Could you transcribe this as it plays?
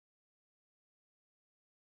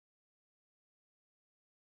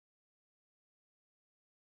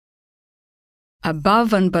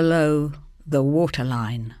Above and Below the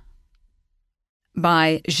Waterline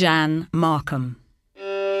by Jehane Markham.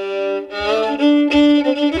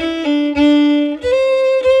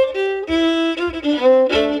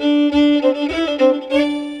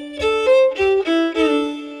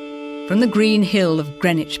 From the green hill of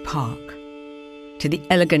Greenwich Park to the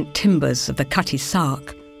elegant timbers of the Cutty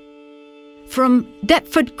Sark, from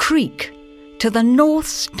Deptford Creek to the North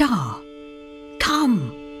Star,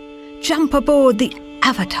 come, jump aboard the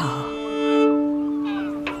Avatar.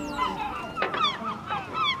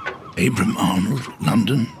 Abram Arnold,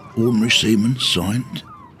 London, ordinary seaman, signed.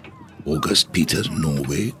 August Peter,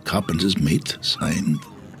 Norway, carpenter's mate, signed.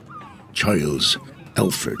 Giles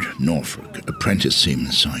Alfred, Norfolk, apprentice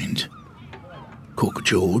seaman, signed. Cook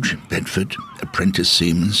George, Bedford, apprentice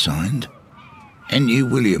seaman, signed. N.U.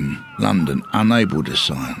 William, London, unable to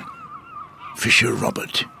sign. Fisher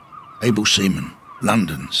Robert, able seaman,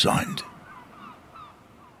 London, signed.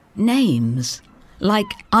 Names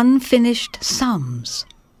like unfinished sums.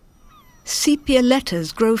 Sepia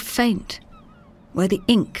letters grow faint where the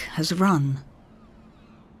ink has run.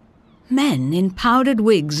 Men in powdered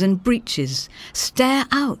wigs and breeches stare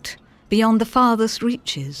out beyond the farthest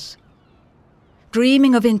reaches,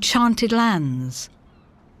 dreaming of enchanted lands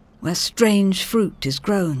where strange fruit is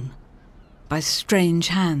grown by strange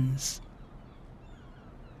hands.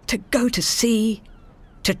 To go to sea,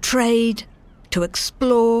 to trade, to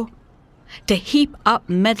explore, to heap up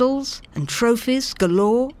medals and trophies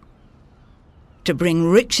galore, to bring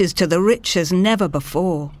riches to the rich as never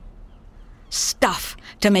before, stuff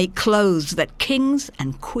to make clothes that kings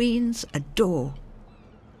and queens adore.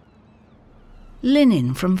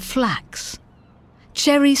 Linen from flax,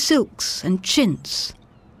 cherry silks and chintz,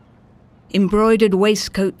 embroidered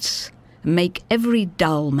waistcoats make every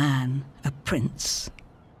dull man a prince.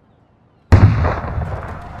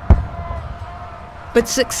 But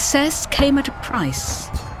success came at a price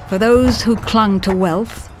for those who clung to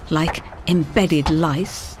wealth like embedded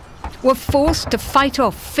lice, were forced to fight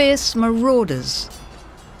off fierce marauders.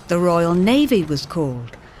 The Royal Navy was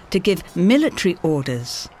called to give military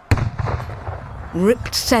orders.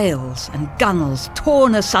 Ripped sails and gunnels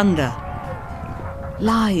torn asunder,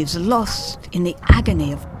 lives lost in the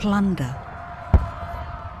agony of plunder.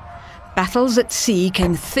 Battles at sea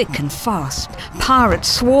came thick and fast.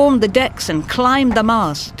 Pirates swarmed the decks and climbed the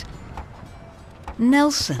mast.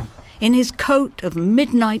 Nelson, in his coat of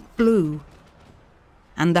midnight blue,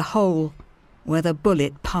 and the hole where the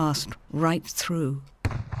bullet passed right through.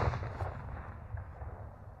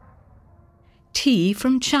 Tea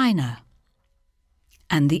from China,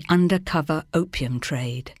 and the undercover opium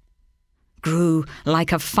trade grew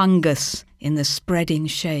like a fungus in the spreading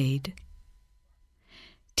shade.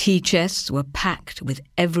 Tea chests were packed with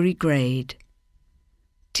every grade.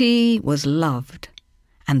 Tea was loved,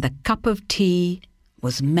 and the cup of tea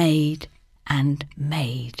was made and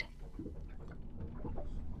made.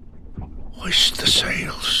 Hoist the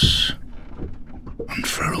sails,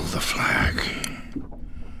 unfurl the flag,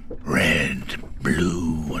 red,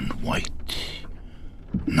 blue and white,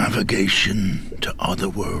 navigation to other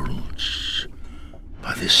worlds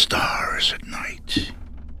by the stars at night.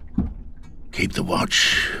 Keep the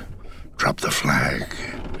watch, drop the flag,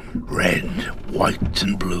 red, white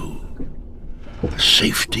and blue. The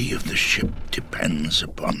safety of the ship depends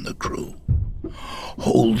upon the crew.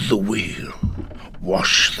 Hold the wheel,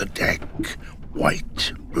 wash the deck,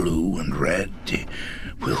 white, blue and red.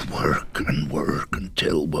 We'll work and work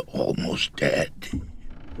until we're almost dead.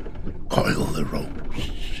 Coil the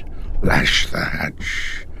ropes, lash the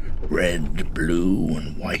hatch, red, blue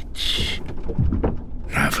and white.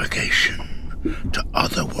 Navigation to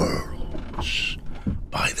other worlds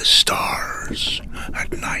by the stars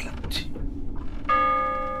at night.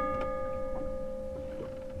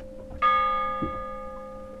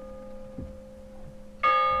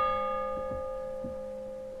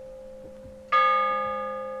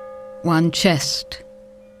 One chest,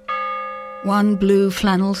 one blue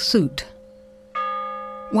flannel suit,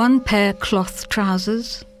 one pair cloth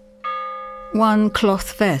trousers, one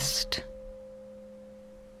cloth vest,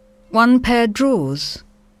 one pair drawers,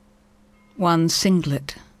 one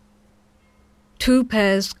singlet, two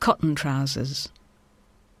pairs cotton trousers,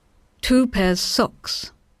 two pairs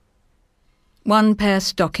socks, one pair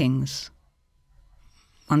stockings,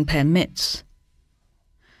 one pair mitts,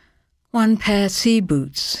 one pair sea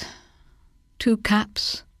boots, two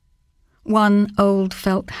caps, one old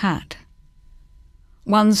felt hat,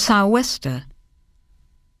 one sou'wester,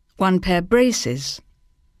 one pair braces,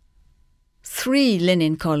 3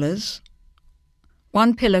 linen collars,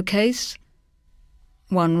 1 pillowcase,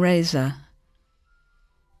 1 razor,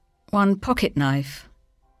 1 pocket knife,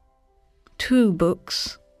 2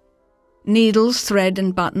 books, needles, thread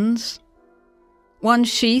and buttons, 1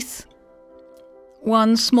 sheath,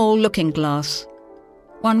 1 small looking glass,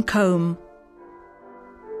 1 comb.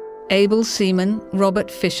 Able seaman Robert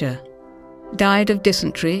Fisher died of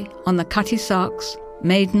dysentery on the Cutty Sark's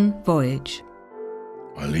maiden voyage.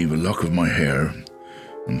 I leave a lock of my hair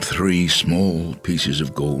and 3 small pieces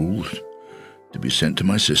of gold to be sent to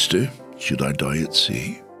my sister should I die at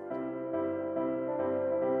sea.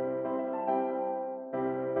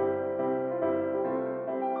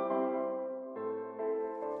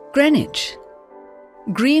 Greenwich,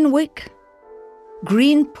 Greenwick,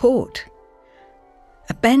 Greenport,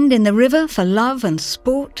 a bend in the river for love and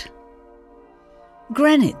sport.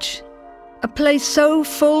 Greenwich, a place so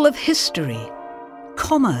full of history,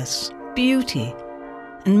 commerce, beauty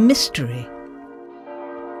and mystery,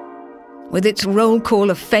 with its roll call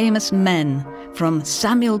of famous men from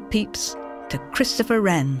Samuel Pepys to Christopher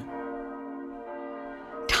Wren.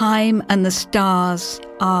 Time and the stars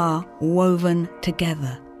are woven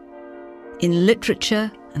together in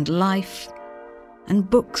literature and life and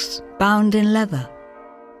books bound in leather.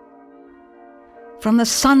 From the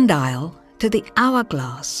sundial to the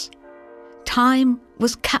hourglass, time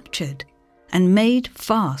was captured and made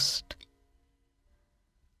fast.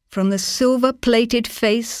 From the silver-plated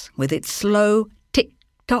face with its slow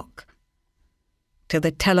tick-tock to the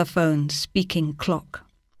telephone speaking clock.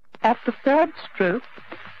 At the 3rd stroke,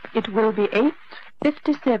 it will be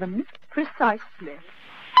 8:57 precisely.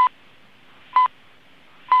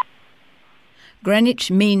 Greenwich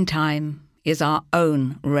Mean Time is our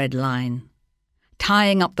own red line,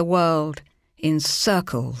 tying up the world in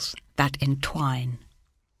circles that entwine.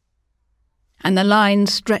 And the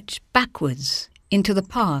lines stretch backwards into the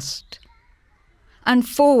past and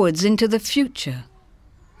forwards into the future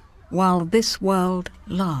while this world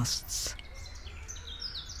lasts.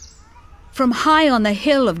 From high on the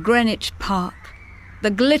hill of Greenwich Park, the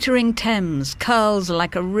glittering Thames curls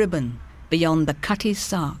like a ribbon beyond the Cutty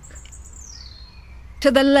Sark. To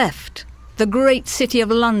the left, the great city of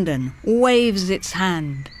London waves its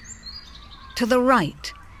hand. To the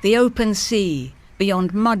right, the open sea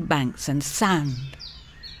beyond mudbanks and sand.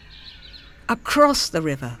 Across the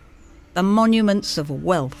river, the monuments of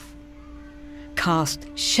wealth cast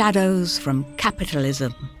shadows from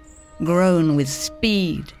capitalism, grown with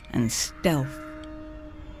speed and stealth.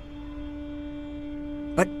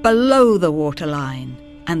 But below the waterline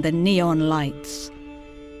and the neon lights,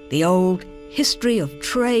 the old history of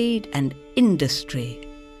trade and industry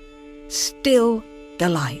still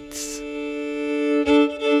delights.